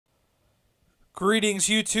Greetings,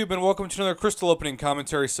 YouTube, and welcome to another crystal opening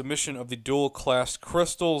commentary submission of the Duel class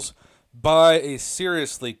crystals by a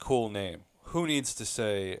seriously cool name. Who needs to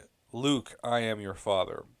say, Luke, I am your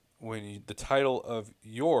father, when the title of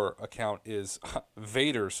your account is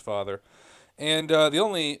Vader's father? And the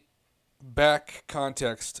only back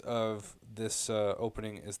context of this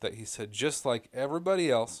opening is that he said, just like everybody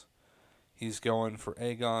else, he's going for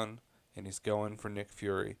Ægon and he's going for Nick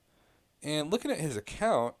Fury. And looking at his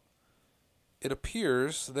account, it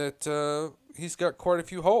appears that he's got quite a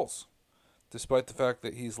few holes, despite the fact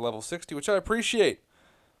that he's level 60, which I appreciate.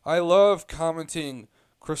 I love commenting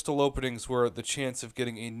crystal openings where the chance of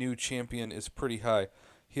getting a new champion is pretty high.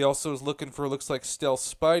 He also is looking for, looks like, Stealth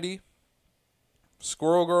Spidey,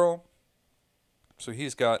 Squirrel Girl. So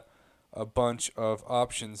he's got a bunch of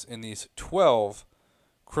options in these 12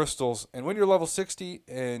 crystals. And when you're level 60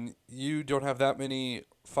 and you don't have that many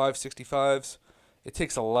 565s, it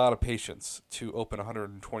takes a lot of patience to open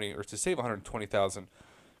 120 or to save 120,000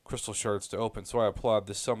 crystal shards to open. So I applaud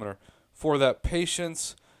this summoner for that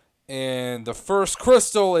patience. And the first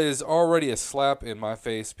crystal is already a slap in my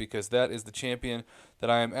face because that is the champion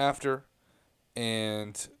that I am after.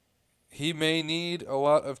 And he may need a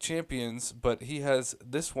lot of champions, but he has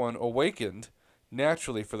this one awakened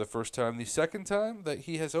naturally for the first time. The second time that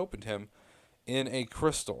he has opened him in a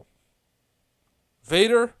crystal.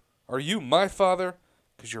 Vader, are you my father?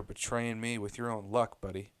 Because you're betraying me with your own luck,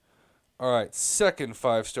 buddy. Alright, second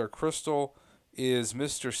 5-star crystal is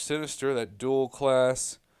Mr. Sinister, that dual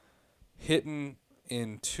class, hitting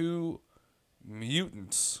in 2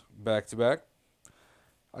 mutants back-to-back.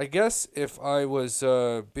 I guess if I was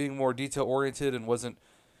being more detail-oriented and wasn't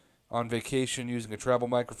on vacation using a travel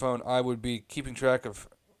microphone, I would be keeping track of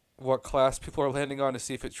what class people are landing on to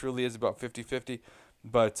see if it truly is about 50-50,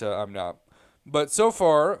 but I'm not. But so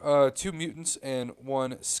far, 2 mutants and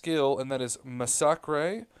 1 skill, and that is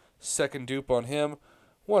Massacre. Second dupe on him.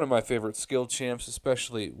 One of my favorite skill champs,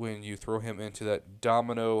 especially when you throw him into that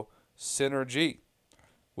domino synergy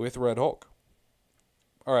with Red Hulk.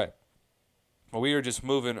 Alright. Well, we are just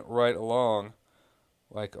moving right along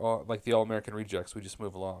like the All-American Rejects. We just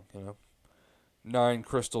move along, you know. 9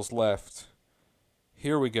 crystals left.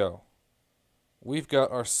 Here we go. We've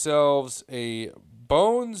got ourselves a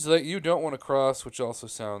bones that you don't want to cross, which also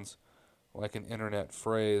sounds like an internet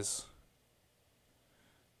phrase.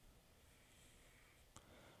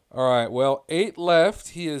 Alright, well, 8 left.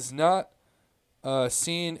 He has not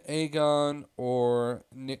seen Ægon or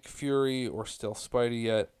Nick Fury or Stealth Spidey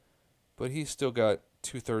yet, but he's still got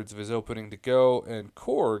 2/3 of his opening to go, and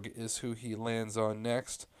Korg is who he lands on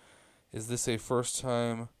next. Is this a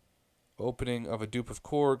first-time opening of a dupe of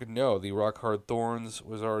Korg? No, the Rock Hard Thorns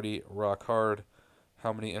was already rock hard.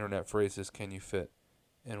 How many internet phrases can you fit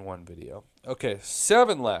in one video? Okay,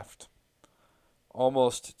 7 left.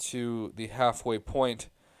 Almost to the halfway point.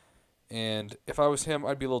 And if I was him,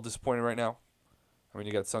 I'd be a little disappointed right now. I mean,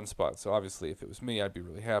 you got Sunspot, so obviously if it was me, I'd be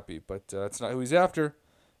really happy. But that's not who he's after.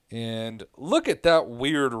 And look at that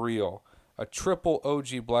weird reel. A triple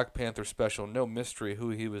OG Black Panther special. No mystery who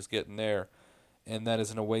he was getting there. And that is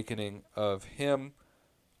an awakening of him.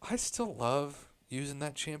 I still love using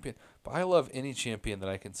that champion, but I love any champion that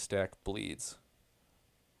I can stack bleeds.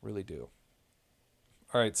 Really do.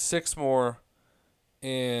 Alright, 6 more.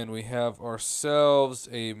 And we have ourselves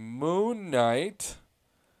a Moon Knight.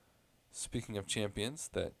 Speaking of champions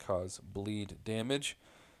that cause bleed damage.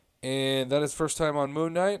 And that is first time on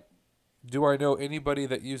Moon Knight. Do I know anybody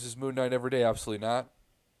that uses Moon Knight every day? Absolutely not.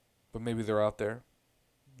 But maybe they're out there.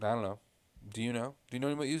 I don't know. Do you know? Do you know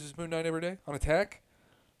anyone that uses Moon Knight every day on attack?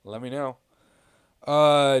 Let me know.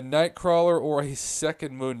 Nightcrawler or a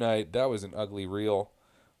second Moon Knight. That was an ugly reel.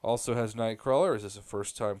 Also has Nightcrawler. Is this a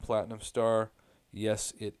first-time Platinum Star?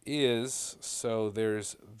 Yes, it is. So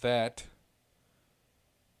there's that.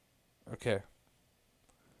 Okay.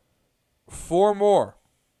 4 more.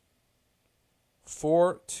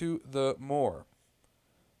 4 to the more.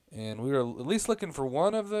 And we are at least looking for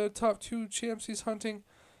one of the top 2 champs he's hunting.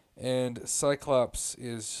 And Cyclops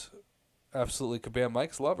is absolutely Kabam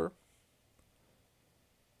Mike's lover.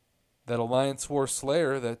 That Alliance War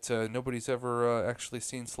Slayer that nobody's ever actually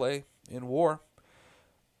seen slay in war.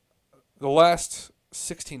 The last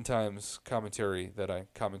 16 times commentary that I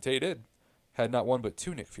commentated had not 1 but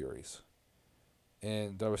 2 Nick Furies.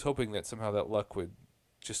 And I was hoping that somehow that luck would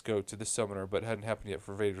just go to this summoner, but it hadn't happened yet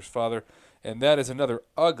for Vader's father. And that is another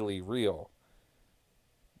ugly reel.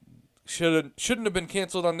 Shouldn't have been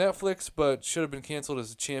canceled on Netflix, but should have been canceled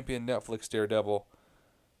as a champion Netflix Daredevil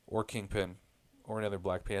or Kingpin or another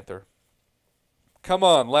Black Panther. Come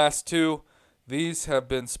on, last 2. These have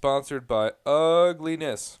been sponsored by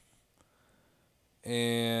Ugliness.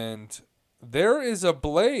 And there is a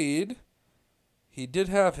blade. He did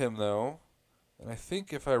have him, though. And I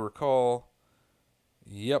think if I recall,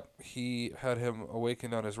 yep, he had him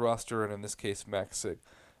awakened on his roster, and in this case, Max Sig.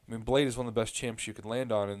 I mean, Blade is one of the best champs you could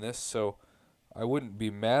land on in this, so I wouldn't be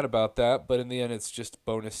mad about that. But in the end, it's just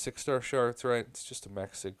bonus 6-star shards, right? It's just a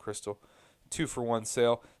Max Sig crystal. 2-for-1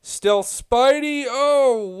 sale. Stealth Spidey!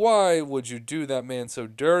 Oh, why would you do that man so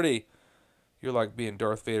dirty? You're like being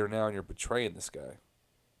Darth Vader now, and you're betraying this guy.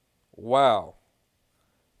 Wow.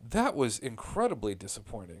 That was incredibly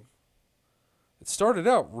disappointing. It started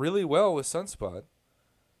out really well with Sunspot,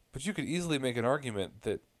 but you could easily make an argument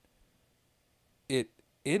that it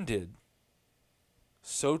ended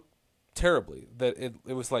so terribly that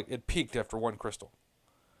it was like it peaked after one crystal.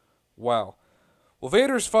 Wow. Well,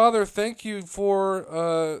 Vader's father, thank you for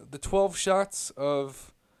the 12 shots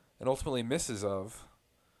of, and ultimately misses of,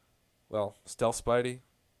 well, Stealth Spidey,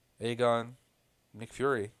 Ægon, Nick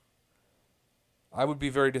Fury. I would be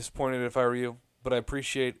very disappointed if I were you, but I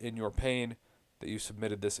appreciate in your pain that you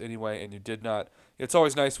submitted this anyway, and you did not. It's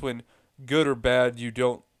always nice when, good or bad, you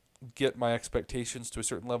don't get my expectations to a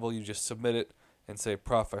certain level. You just submit it and say,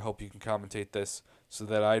 Prof, I hope you can commentate this so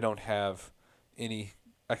that I don't have any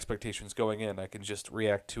expectations going in. I can just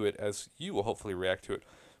react to it as you will hopefully react to it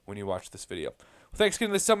when you watch this video. Well, thanks again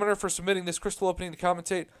to the summoner for submitting this crystal opening to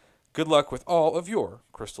commentate. Good luck with all of your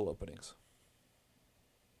crystal openings.